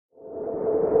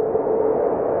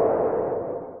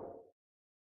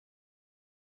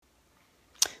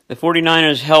The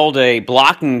 49ers held a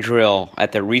blocking drill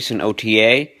at their recent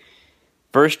OTA.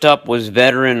 First up was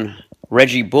veteran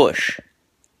Reggie Bush.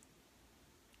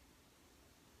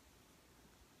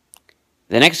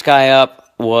 The next guy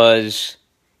up was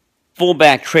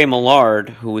fullback Trey Millard,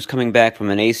 who was coming back from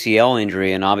an ACL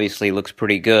injury and obviously looks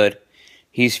pretty good.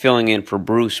 He's filling in for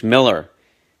Bruce Miller,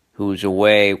 who's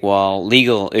away while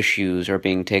legal issues are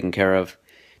being taken care of.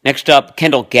 Next up,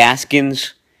 Kendall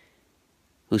Gaskins,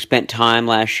 who spent time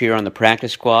last year on the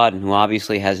practice squad and who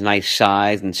obviously has nice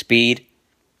size and speed.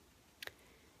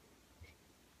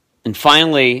 And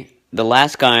finally, the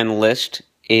last guy on the list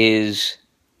is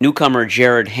newcomer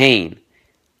Jarryd Hayne,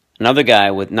 another guy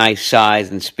with nice size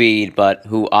and speed, but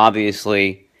who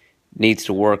obviously needs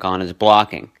to work on his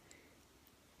blocking.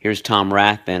 Here's Tom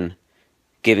Rathman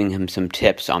giving him some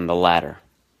tips on the latter.